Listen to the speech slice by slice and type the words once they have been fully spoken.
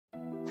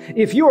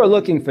If you are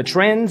looking for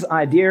trends,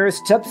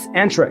 ideas, tips,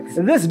 and tricks,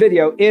 this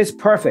video is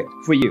perfect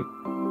for you.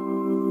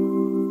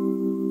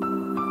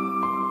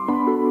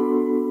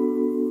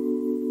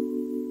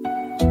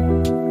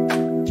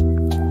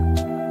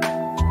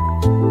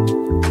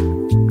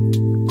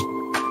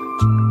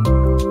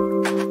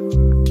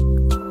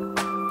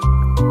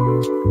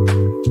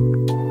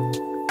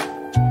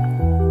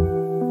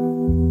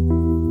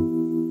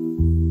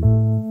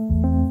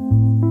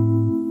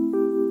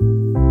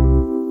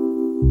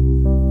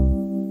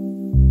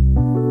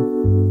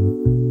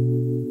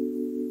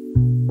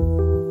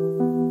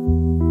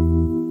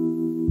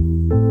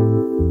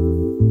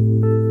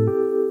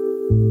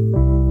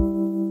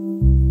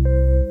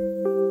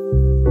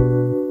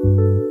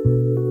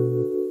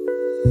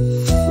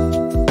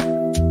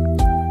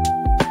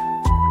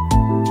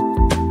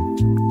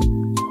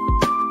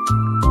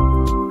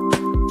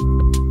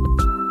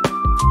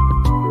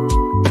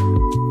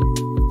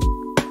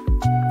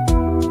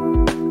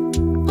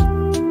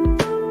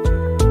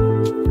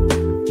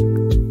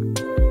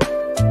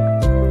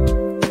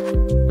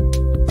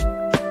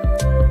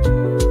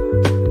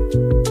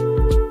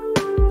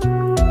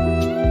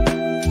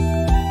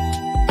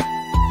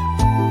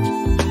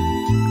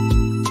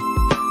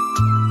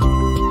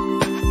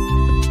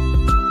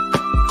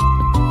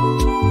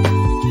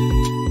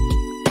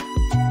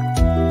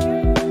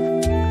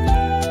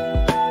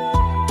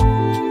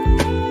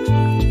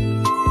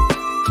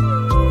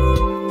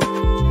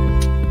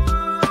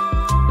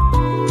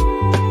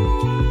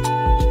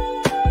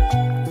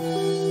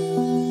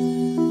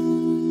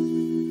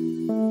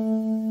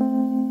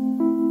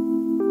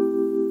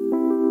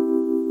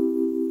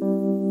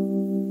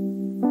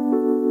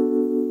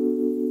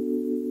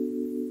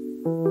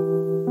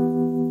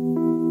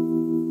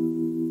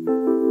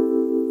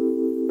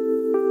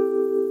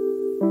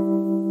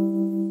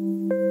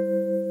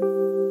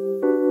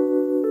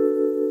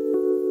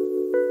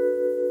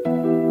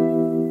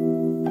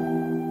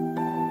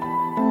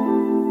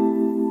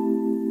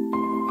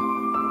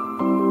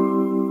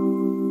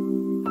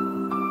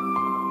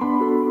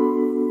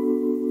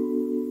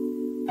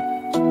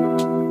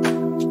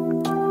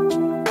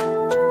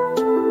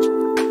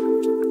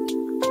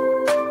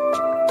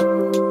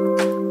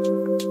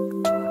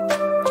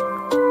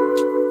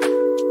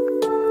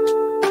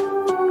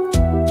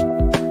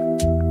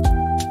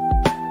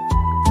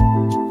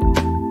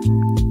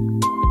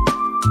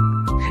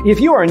 If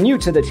you are new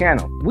to the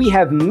channel, we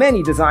have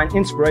many design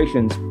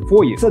inspirations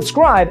for you.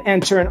 Subscribe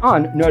and turn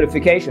on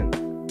notifications.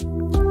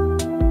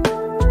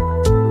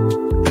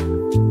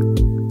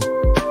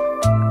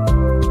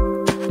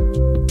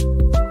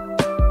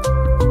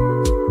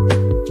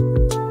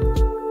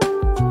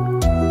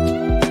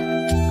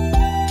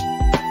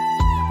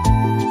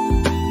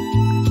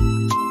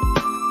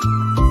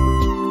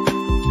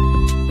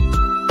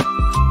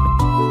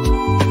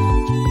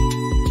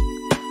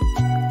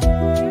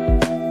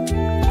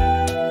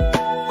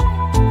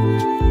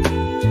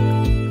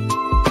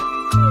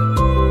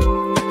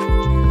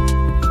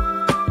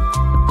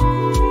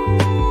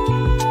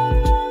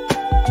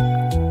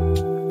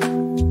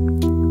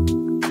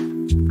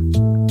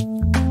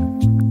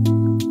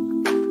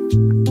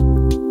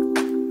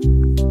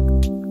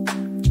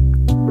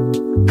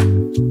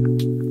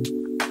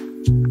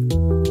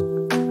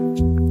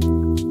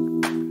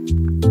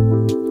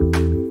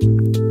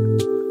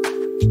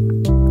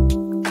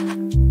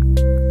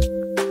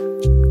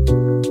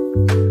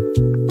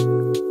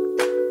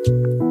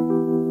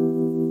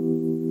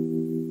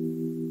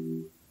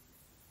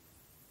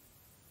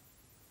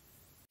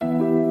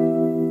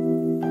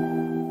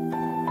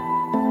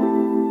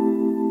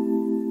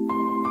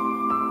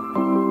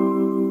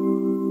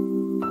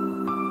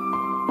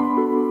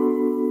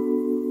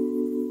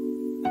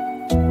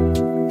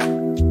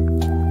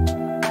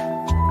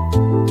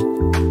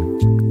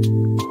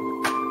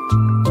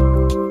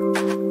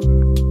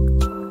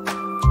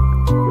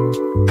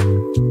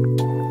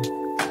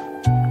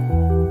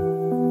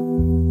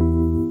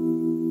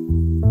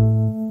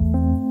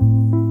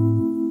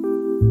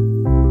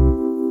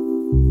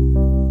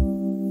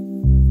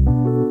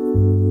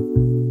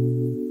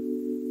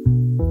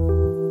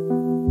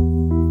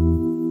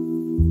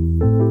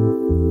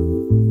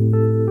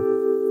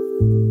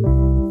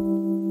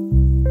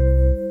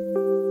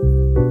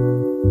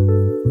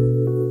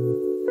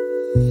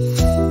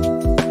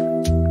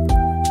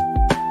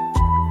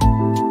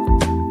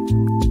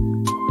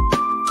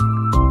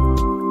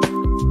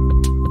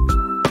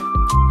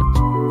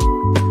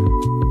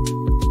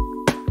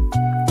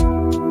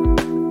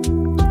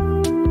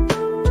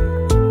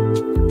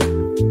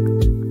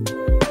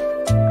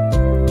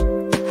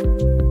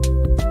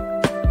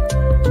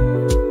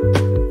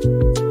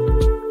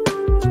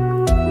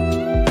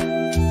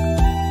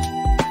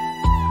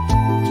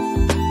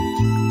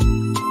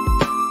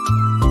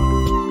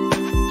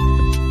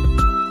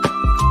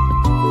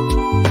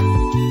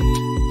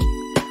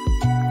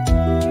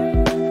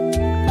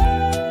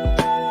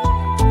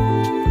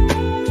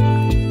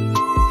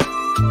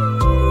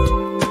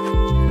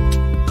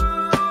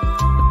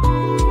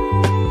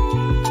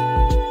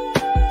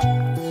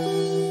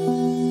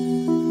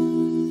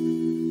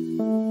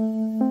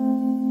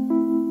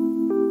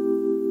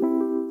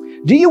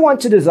 Do you want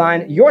to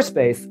design your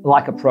space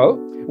like a pro?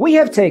 We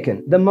have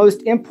taken the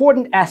most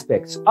important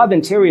aspects of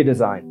interior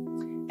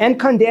design and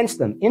condensed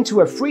them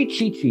into a free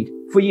cheat sheet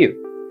for you.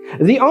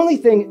 The only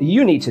thing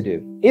you need to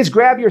do is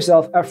grab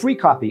yourself a free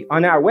copy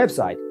on our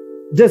website,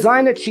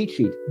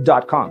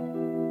 designercheatsheet.com.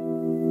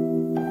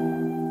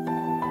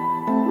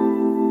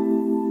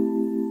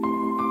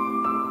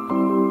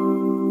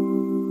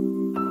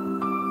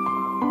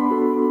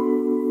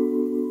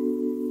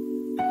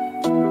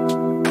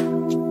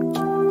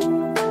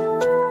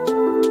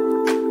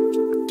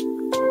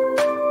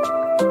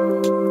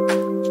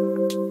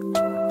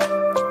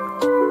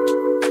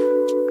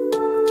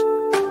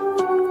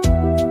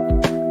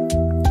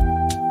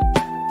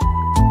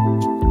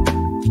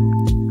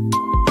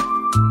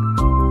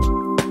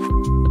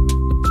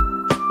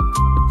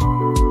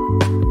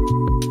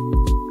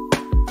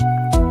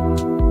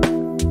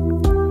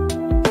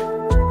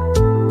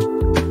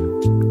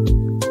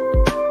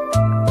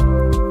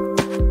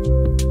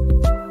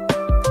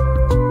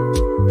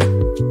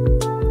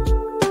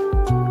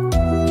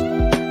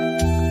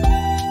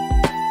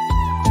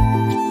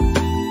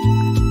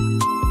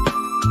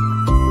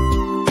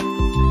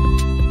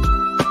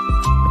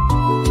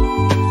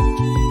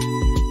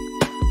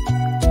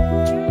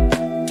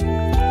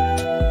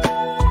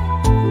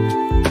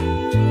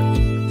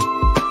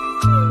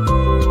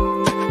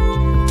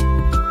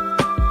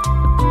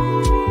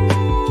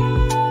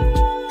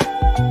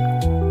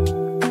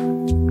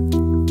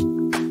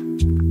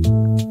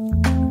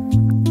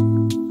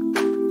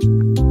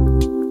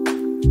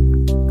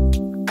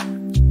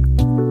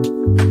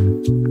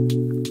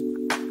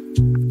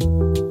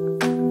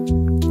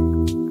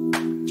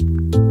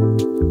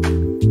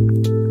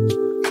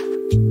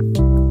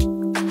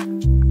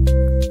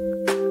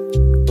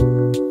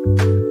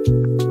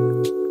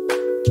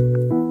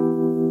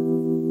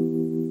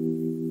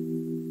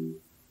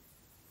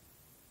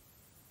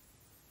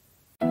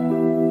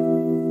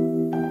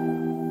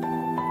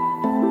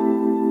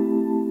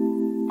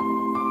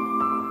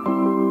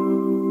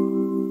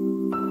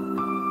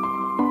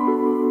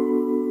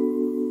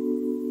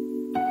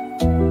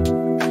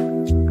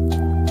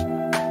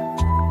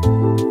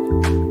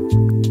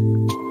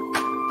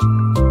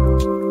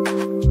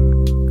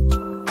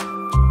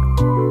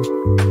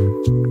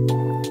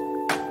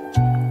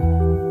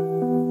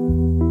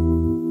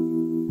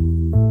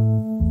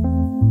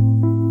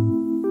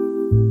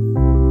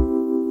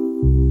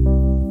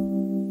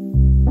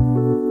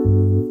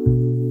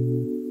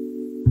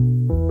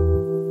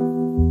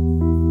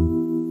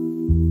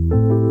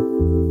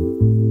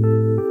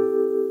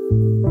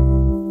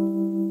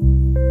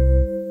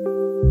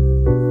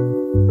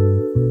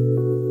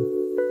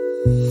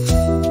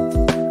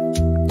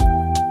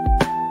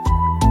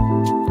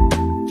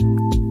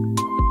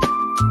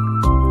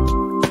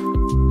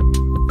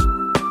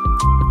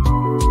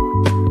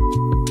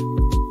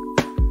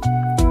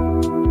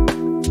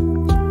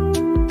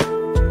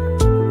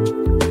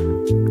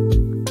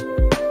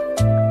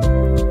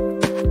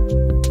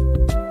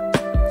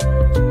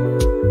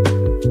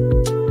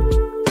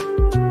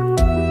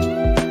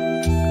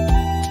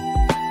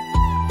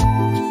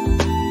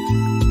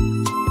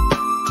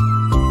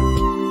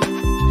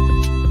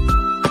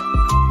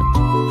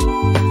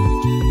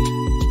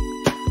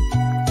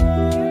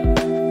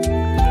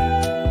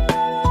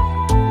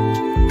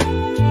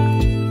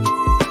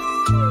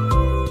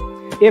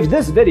 If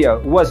this video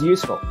was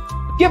useful,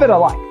 give it a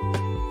like.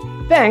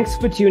 Thanks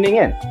for tuning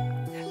in.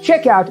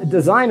 Check out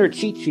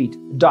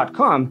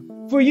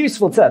designercheatsheet.com for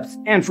useful tips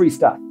and free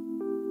stuff.